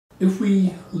If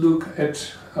we look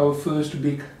at our first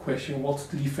big question, what's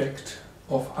the defect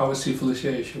of our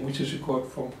civilization, which is a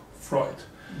quote from Freud.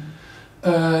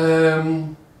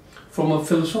 From a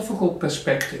philosophical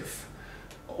perspective,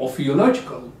 or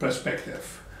theological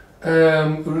perspective,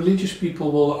 religious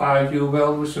people will argue,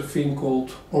 well, there's a thing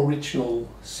called original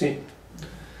sin.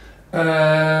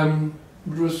 There's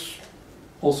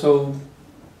also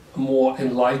a more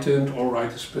enlightened or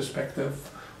righteous perspective,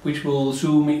 which will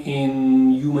zoom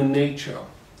in human nature.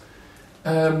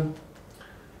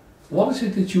 What is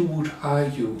it that you would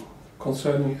argue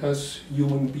concerning us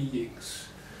human beings?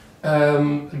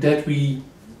 That we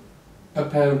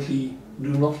apparently do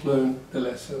not learn the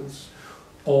lessons,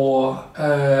 or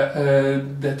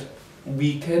that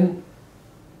we can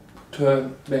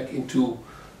turn back into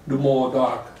the more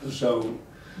dark zone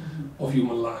of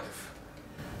human life?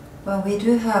 Well, we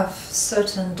do have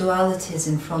certain dualities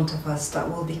in front of us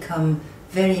that will become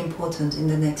very important in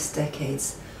the next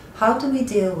decades. How do we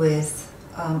deal with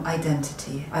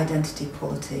identity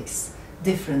politics,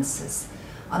 differences?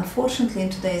 Unfortunately,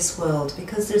 in today's world,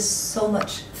 because there's so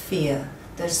much fear,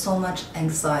 there's so much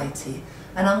anxiety,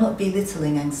 and I'm not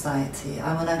belittling anxiety.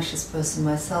 I'm an anxious person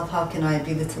myself. How can I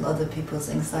belittle other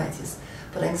people's anxieties?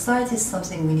 But anxiety is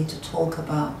something we need to talk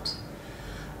about.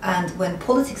 And when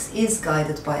politics is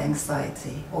guided by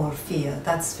anxiety or fear,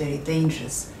 that's very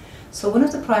dangerous. So one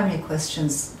of the primary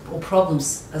questions or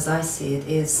problems, as I see it,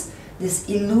 is this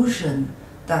illusion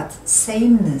that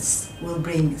sameness will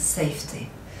bring safety.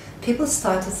 People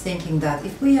started thinking that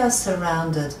if we are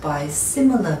surrounded by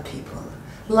similar people,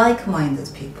 like-minded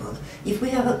people, if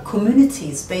we have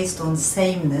communities based on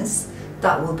sameness,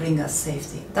 that will bring us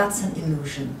safety. That's an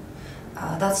illusion.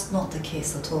 That's not the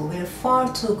case at all. We're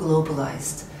far too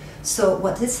globalized. So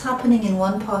what is happening in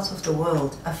one part of the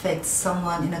world affects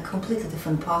someone in a completely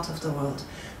different part of the world.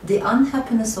 The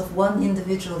unhappiness of one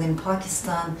individual in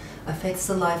Pakistan affects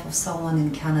the life of someone in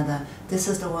Canada. This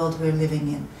is the world we're living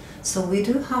in. So we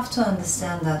do have to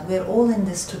understand that we're all in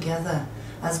this together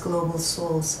as global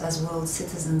souls, as world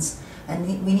citizens, and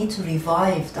we need to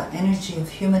revive that energy of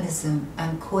humanism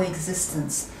and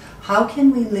coexistence. How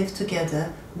can we live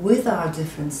together with our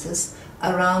differences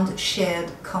around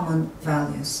shared common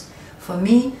values? For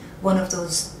me, one of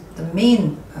those, the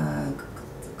main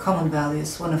common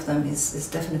values, one of them is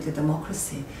definitely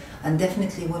democracy and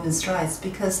definitely women's rights,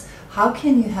 because how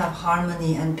can you have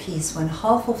harmony and peace when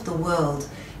half of the world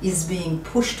is being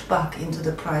pushed back into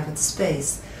the private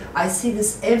space? I see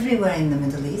this everywhere in the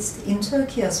Middle East, in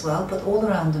Turkey as well, but all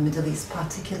around the Middle East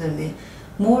particularly.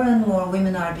 More and more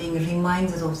women are being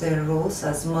reminded of their roles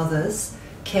as mothers,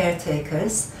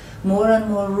 caretakers. More and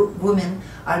more women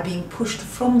are being pushed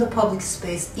from the public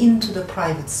space into the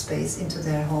private space, into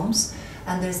their homes,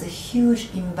 and there's a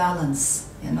huge imbalance,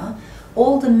 you know.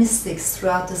 All the mystics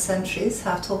throughout the centuries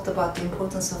have talked about the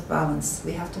importance of balance.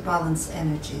 We have to balance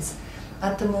energies.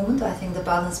 At the moment, I think the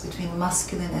balance between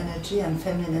masculine energy and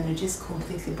feminine energy is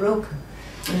completely broken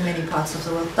in many parts of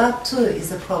the world. That too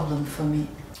is a problem for me.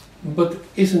 But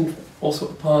isn't also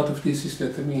a part of this is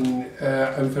that, I mean,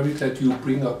 I'm very glad you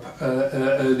bring up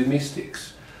the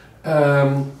mystics.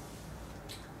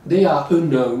 They are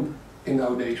unknown in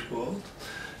nowadays world,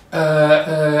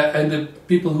 and the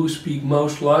people who speak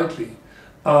most likely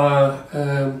are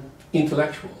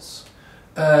intellectuals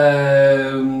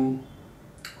who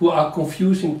are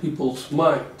confusing people's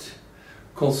mind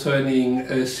concerning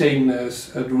sameness,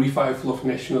 the revival of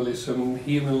nationalism.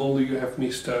 Here in London you have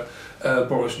Mr.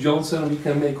 Boris Johnson. We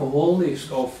can make a whole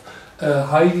list of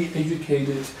highly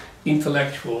educated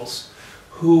intellectuals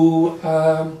who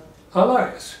are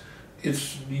liars.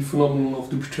 It's the phenomenon of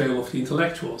the betrayal of the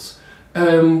intellectuals.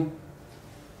 How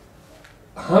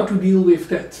to deal with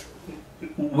that?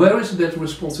 Where is that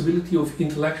responsibility of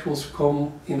intellectuals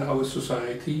come in our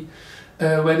society,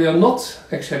 where they are not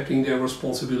accepting their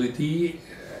responsibility,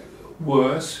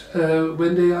 worse,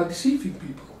 when they are deceiving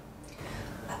people?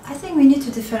 I think we need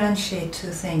to differentiate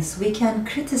two things. We can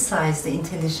criticize the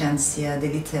intelligentsia, the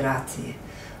literati,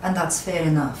 and that's fair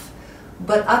enough.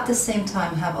 But at the same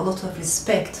time have a lot of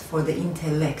respect for the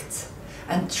intellect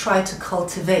and try to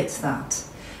cultivate that.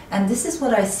 And this is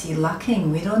what I see lacking.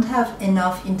 We don't have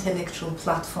enough intellectual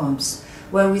platforms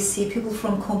where we see people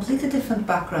from completely different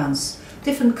backgrounds,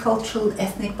 different cultural,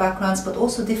 ethnic backgrounds, but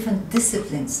also different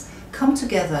disciplines, come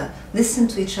together, listen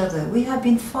to each other. We have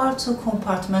been far too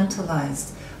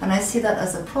compartmentalized. And I see that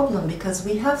as a problem because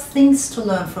we have things to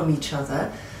learn from each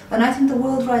other. And I think the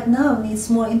world right now needs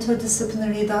more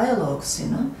interdisciplinary dialogues, you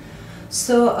know.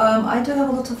 So I do have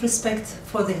a lot of respect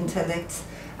for the intellect.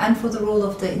 and for the role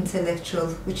of the intellectual,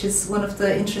 which is one of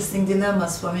the interesting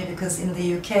dilemmas for me, because in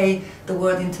the UK the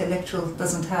word intellectual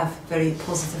doesn't have very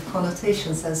positive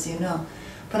connotations, as you know.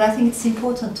 But I think it's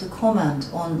important to comment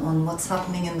on what's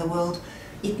happening in the world.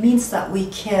 It means that we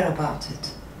care about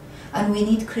it. And we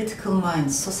need critical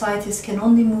minds. Societies can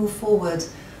only move forward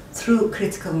through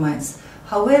critical minds.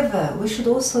 However, we should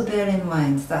also bear in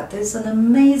mind that there's an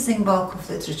amazing bulk of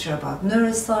literature about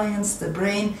neuroscience, the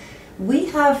brain. We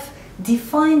have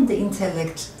defined the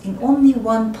intellect in only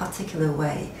one particular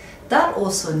way. That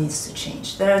also needs to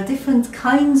change. There are different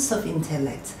kinds of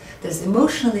intellect. There's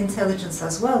emotional intelligence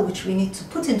as well, which we need to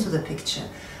put into the picture.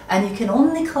 And you can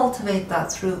only cultivate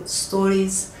that through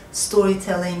stories,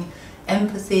 storytelling,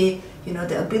 empathy, you know,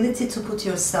 the ability to put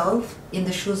yourself in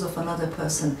the shoes of another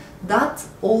person. That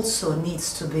also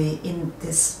needs to be in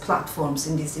these platforms,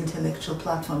 in these intellectual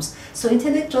platforms. So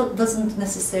intellectual doesn't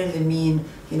necessarily mean,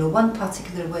 you know, one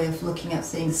particular way of looking at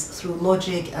things through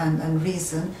logic and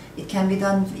reason. It can be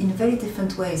done in very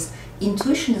different ways.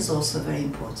 Intuition is also very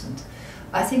important.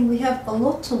 I think we have a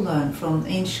lot to learn from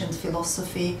ancient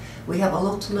philosophy. We have a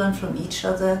lot to learn from each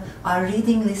other. Our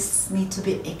reading lists need to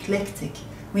be eclectic.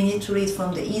 We need to read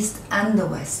from the East and the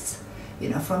West, you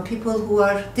know, from people who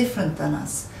are different than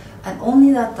us. And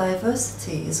only that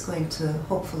diversity is going to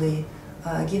hopefully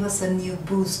give us a new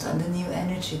boost and a new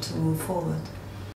energy to move forward.